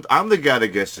 I'm the guy that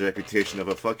gets the reputation of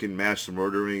a fucking mass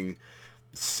murdering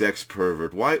sex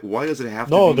pervert. Why does it have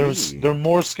to be me? They're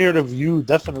more scared of you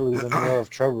definitely than they are of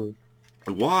Trevor.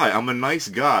 Why? I'm a nice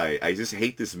guy. I just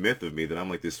hate this myth of me that I'm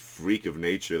like this freak of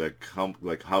nature that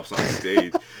hops on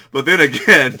stage. But then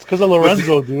again, It's because of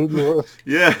Lorenzo, dude.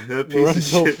 yeah, that piece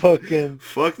Lorenzo of shit. fucking...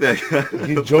 Fuck that guy.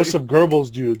 He Joseph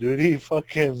Goebbels, dude. He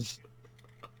fucking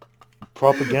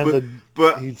propaganda.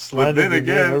 But He then slandered your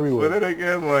name everywhere.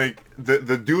 like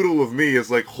the doodle of me is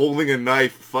like holding a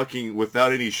knife, fucking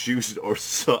without any shoes or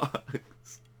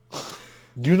socks.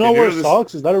 Do you not And wear you're this-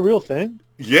 socks? Is that a real thing?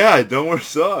 Yeah, I don't wear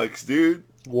socks, dude.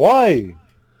 Why?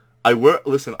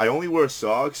 Listen, I only wear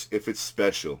socks if it's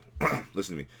special.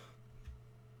 Listen to me.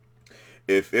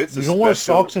 If it's You a don't wear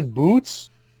special- socks and boots?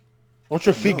 Don't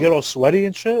your feet No. get all sweaty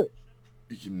and shit?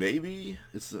 Maybe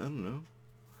it's I don't know.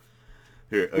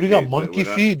 Here, What, do you got monkey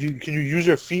feet? Can you use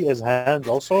your feet as hands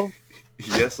also?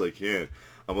 Yes, I can.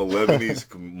 I'm a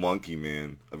Lebanese monkey,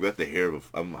 man. I've got the hair of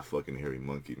I'm a fucking hairy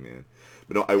monkey, man.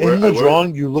 But no, In I the wear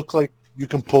drawing, you look like you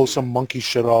can pull some monkey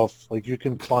shit off. Like you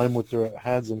can climb with your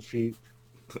hands and feet.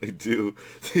 I do.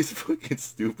 These fucking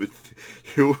stupid.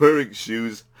 You're wearing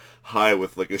shoes high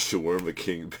with like a shawarma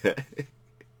king bag.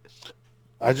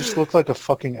 I just look like a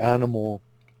fucking animal.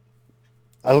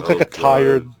 I look like Oh a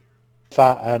tired, god.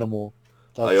 fat animal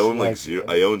I that's own like like zero.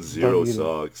 I own done zero eating.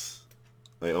 socks.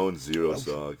 I own zero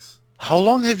socks How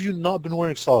long have you not been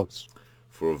wearing socks?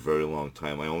 for a very long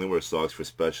time. I only wear socks for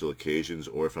special occasions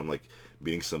or if I'm like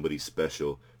meeting somebody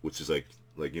special, which is like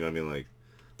you know what I mean, like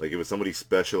if it's somebody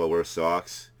special, I wear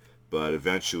socks. But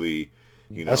eventually,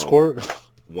 you know, Escort?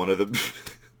 one of the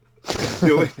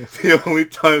the only the only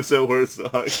times I wear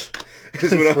socks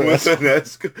is when For I'm with an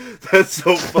escort. escort. That's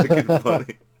so fucking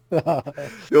funny.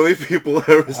 The only people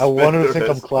I I want respect her to are think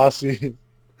I'm escorts. classy.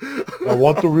 I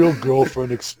want the real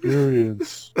girlfriend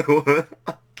experience. I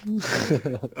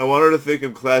want her to think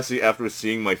I'm classy after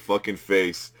seeing my fucking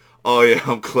face. Oh yeah,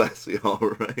 I'm classy,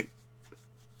 alright.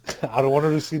 I don't want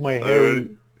her to see my hairy Alright.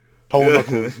 toe Yeah.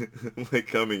 knuckles. I'm like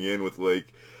coming in with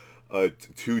like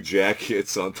two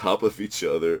jackets on top of each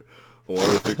other. I want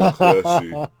her to think I'm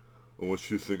classy. I want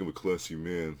you to think I'm a classy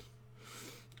man.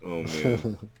 Oh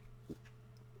man.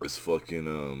 It's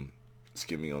fucking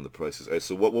skimming on the prices. Alright,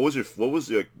 so what was your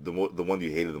the one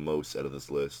you hated the most out of this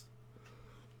list?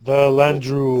 The What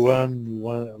Landrew and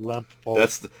Lamp Paul.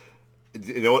 that's the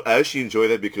you know what? I actually enjoy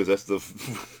that because that's the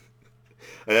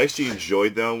I actually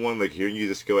enjoyed that one, like hearing you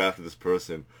just go after this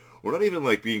person. We're not even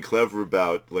like being clever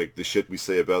about like the shit we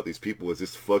say about these people. It's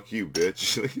just fuck you,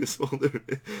 bitch. Like this older,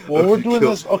 Well, we're doing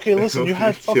this. Okay, listen, you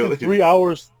had fucking kill you. 3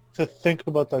 hours to think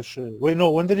about that shit. Wait, no,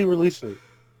 when did he release it?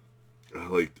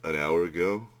 Like an hour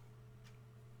ago.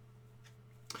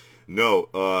 No,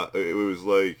 it was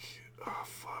like, oh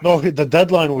fuck. No, the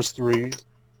deadline was 3. I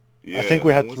think Yeah,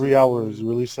 we had was it 3 hours. three? We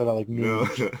released it at like No.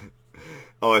 noon,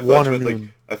 Oh, one or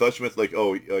noon. I thought you meant like,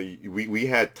 oh, we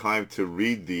had time to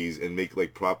read these and make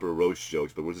like proper roast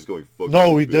jokes, but we're just going fuck No,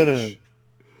 you, we bitch. didn't.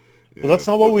 But Yeah, that's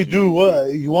not what fuck we do. you,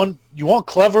 bitch. What you want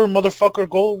clever motherfucker?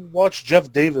 Go watch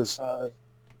Jeff Davis.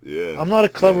 Yeah, I'm not a yeah.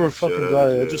 clever Shout fucking out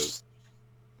to guy. Jeff.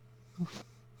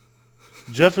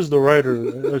 Jeff is the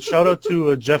writer. Shout out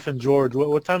to Jeff and George.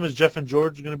 What time is Jeff and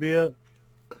George gonna be at?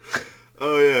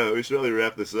 Oh yeah, we should really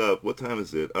wrap this up. What time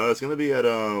is it? It's gonna be at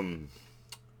I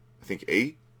think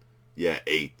 8. Yeah,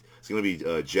 8. It's gonna be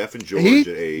Jeff and George 8?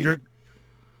 at 8. You're.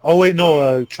 Oh wait, no.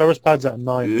 Uh, Trevor's Pad's at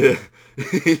 9. yeah,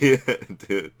 yeah,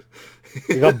 dude.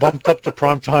 It got bumped up to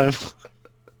prime time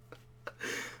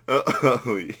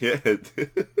Oh yeah,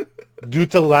 dude. due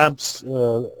to Lamp's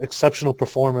exceptional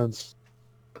performance.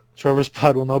 Trevor's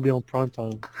Pad will now be on prime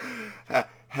time.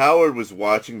 Howard was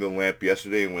watching the lamp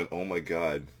yesterday and went, "Oh my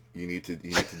God, you need to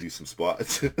do some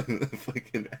spots."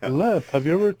 Fucking hell. Lamp, have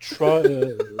you ever tried?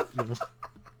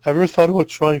 Have you ever thought about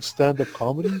trying stand-up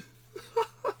comedy?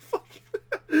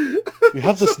 You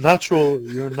have this natural.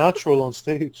 You're natural on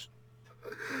stage.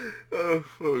 Fuck.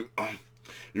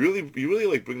 You really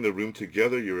like bring the room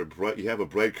together. You have a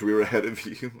bright career ahead of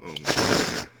you. Oh my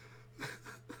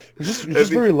You're God. just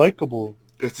very likable.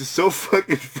 It's just so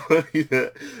fucking funny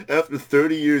that after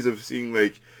 30 years of seeing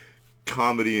like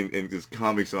comedy and just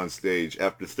comics on stage,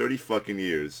 after 30 fucking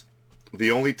years,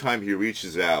 the only time he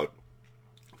reaches out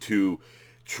to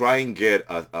try and get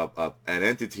an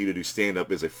entity to do stand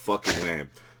up is a fucking lamp.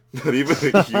 Not even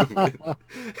a human.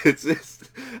 It's just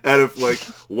out of like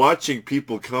watching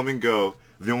people come and go.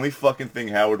 The only fucking thing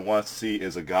Howard wants to see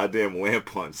is a goddamn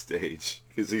lamp on stage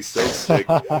because he's so sick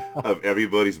of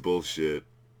everybody's bullshit.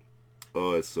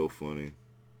 Oh, it's so funny.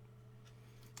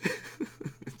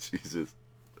 Jesus.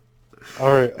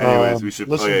 All right. Anyways, we should.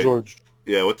 Listen, Okay. George.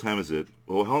 Yeah. What time is it?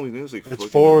 Well, how long? It was like It's fucking.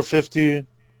 4:50.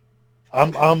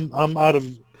 I'm out of.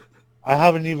 I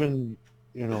haven't even.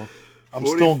 You know. I'm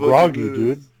 40 still fucking groggy, dude.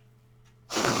 minutes.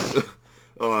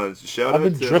 Hold on. Shout I've out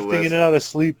been to the drifting in last. and out of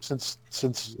sleep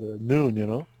since noon. You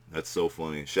know. That's so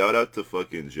funny. Shout out to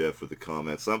fucking Jeff for the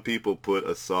comment. Some people put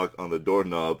a sock on the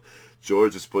doorknob.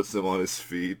 George just puts them on his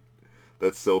feet.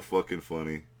 That's so fucking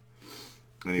funny.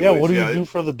 Yeah. Anyways, What do you yeah, do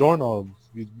for the doorknob?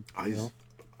 I, You just-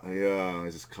 know. I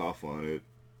just cough on it.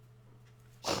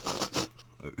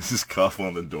 I just cough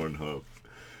on the doorknob.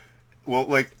 Well,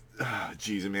 like,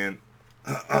 jeez, man.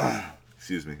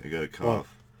 Excuse me, I got a What? cough.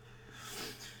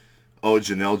 Oh,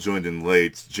 Janelle joined in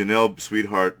late. Janelle,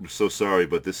 sweetheart, I'm so sorry,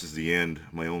 but this is the end.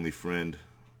 My only friend.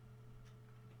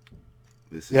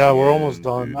 This is Yeah, the we're almost end.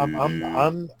 done. Doo, I'm doo, I'm doo.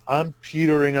 I'm I'm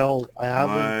petering out.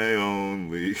 My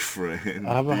only I friend.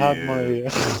 haven't The had end. my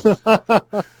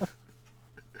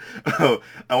Oh,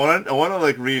 I want to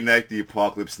like reenact the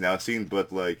Apocalypse Now scene,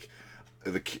 but like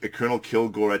Colonel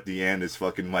Kilgore at the end is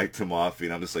fucking Mike Tomafi,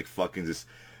 and I'm just like fucking just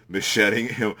macheting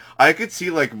him. I could see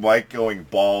like Mike going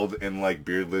bald and like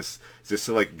beardless just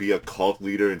to like be a cult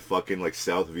leader in fucking like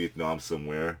South Vietnam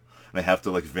somewhere, and I have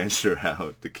to like venture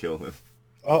out to kill him.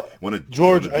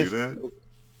 George, do that?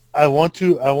 I want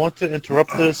to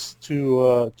interrupt this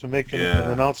to make an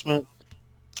announcement.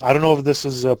 I don't know if this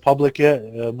is public yet,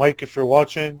 Mike. If you're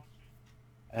watching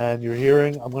and you're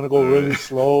hearing, I'm gonna go really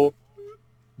slow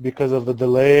because of the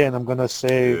delay, and I'm gonna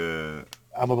say,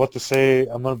 I'm about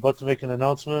to make an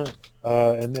announcement,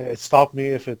 and stop me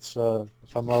if I'm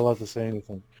not allowed to say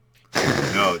anything.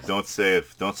 No, don't say a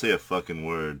fucking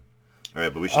word. All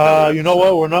right, but we should. You know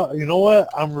what? We're not. You know what?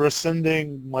 I'm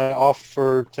rescinding my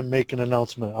offer to make an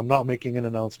announcement. I'm not making an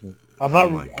announcement. I'm not. Oh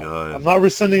my God. I'm not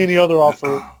rescinding any other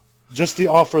offer. Just the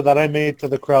offer that I made to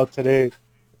the crowd today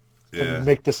to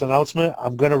make this announcement.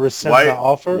 I'm gonna rescind that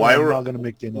offer. I'm not gonna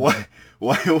make the announcement.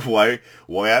 Why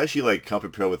actually like come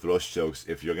prepared with roast jokes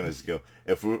if you're gonna just go,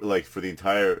 if we're like for the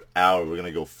entire hour we're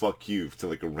gonna go fuck you to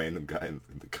like a random guy in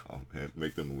the comment,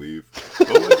 make them leave.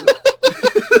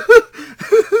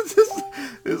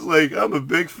 It's like, I'm a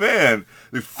big fan.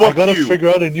 Like, fuck I gotta you. figure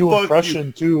out a new Fuck impression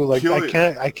you. too. Like Kill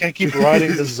I can't keep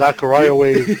riding the Zachariah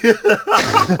wave.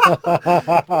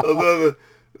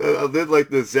 I did like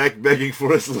the Zach begging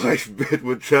for his life bit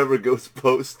when Trevor goes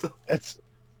post.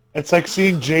 It's like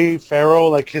seeing Jay Farrow,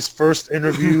 like his first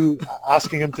interview,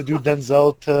 asking him to do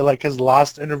Denzel, to like his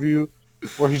last interview,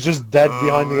 where he's just dead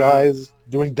behind the eyes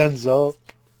doing Denzel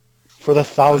for the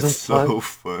 1000th time. So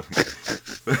funny.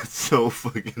 That's so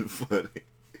fucking funny.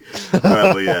 All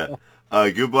right, but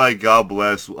yeah. Goodbye. God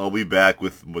bless. I'll be back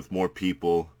with more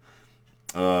people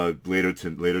later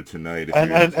tonight.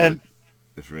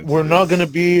 We're not going to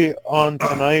be on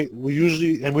tonight. We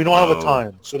usually, and we don't have a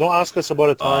time, so don't ask us about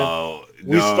a time.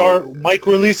 We start. Mike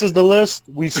releases the list.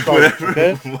 We start.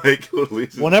 Okay.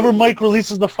 Whenever Mike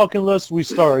releases the fucking list, we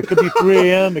start. It could be 3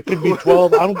 a.m. It could be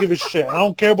 12. I don't give a shit. I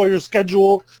don't care about your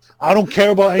schedule. I don't care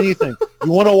about anything.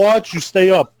 You want to watch? You stay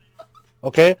up.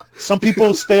 Okay. Some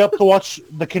people stay up to watch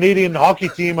the Canadian hockey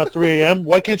team at 3 a.m.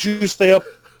 Why can't you stay up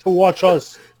to watch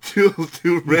us? Two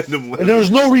random. And there's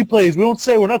no replays.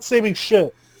 We're not saving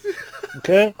shit.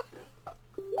 Okay.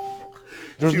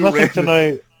 There's nothing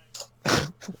tonight.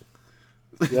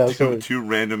 Yeah, two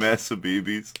random ass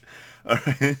Habibis. All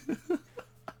right.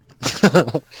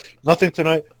 Nothing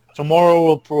tonight.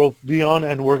 Tomorrow we'll be on,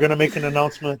 and we're gonna make an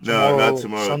announcement. Tomorrow, no, not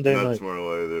tomorrow. Sunday not night.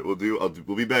 Tomorrow either.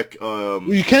 We'll be back.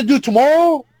 You can't do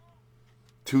tomorrow.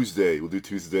 Tuesday. We'll do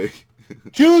Tuesday.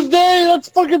 Tuesday. That's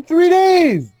fucking 3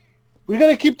 days. We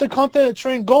gotta keep the content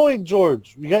train going,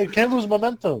 George. Can't lose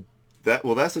momentum. That's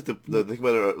like the thing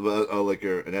about like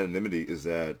our anonymity is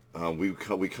that we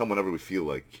come whenever we feel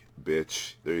like,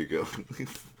 bitch. There you go.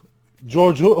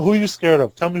 George, who are you scared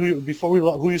of? Tell me who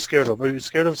are you scared of? Are you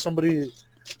scared of somebody?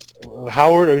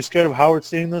 Howard? Are you scared of Howard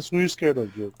seeing this? Who are you scared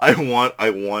of, George? I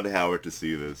want Howard to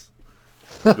see this.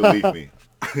 Believe me.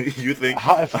 You think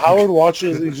if Howard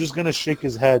watches, he's just gonna shake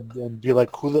his head and be like,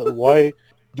 why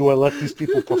do I let these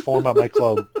people perform at my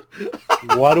club?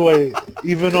 Why do I,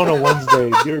 even on a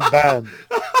Wednesday, you're banned.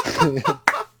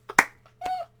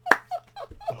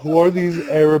 Who are these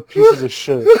Arab pieces of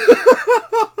shit?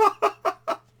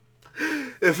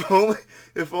 If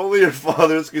only your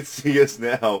fathers could see us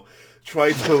now.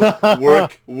 Try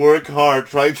to work hard.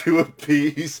 Try to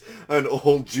appease an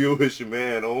old Jewish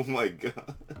man. Oh my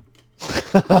God.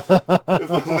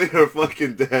 If only our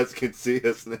fucking dads could see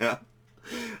us now.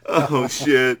 Oh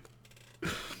shit.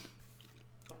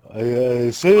 I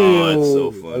say,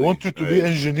 so funny. I want you to be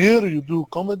engineer. You do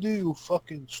comedy. You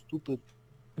fucking stupid.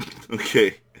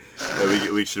 Okay.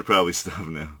 We should probably stop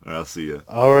now, or I'll see you.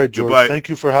 All right, George. Goodbye. Thank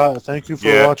you for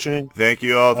watching. Thank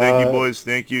you all. Thank you, boys.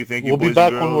 Thank you. We'll be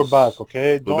back when we're back.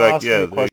 Okay. Don't ask me questions.